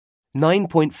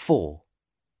9.4.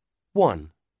 1.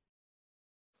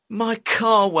 My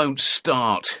car won't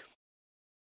start.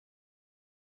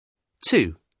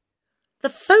 2. The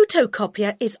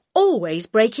photocopier is always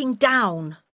breaking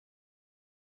down.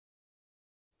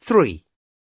 3.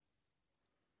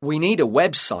 We need a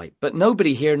website, but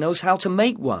nobody here knows how to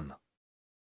make one.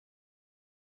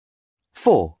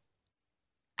 4.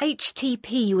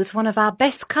 HTP was one of our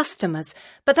best customers,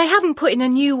 but they haven't put in a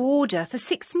new order for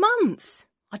 6 months.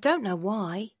 I don't know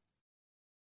why.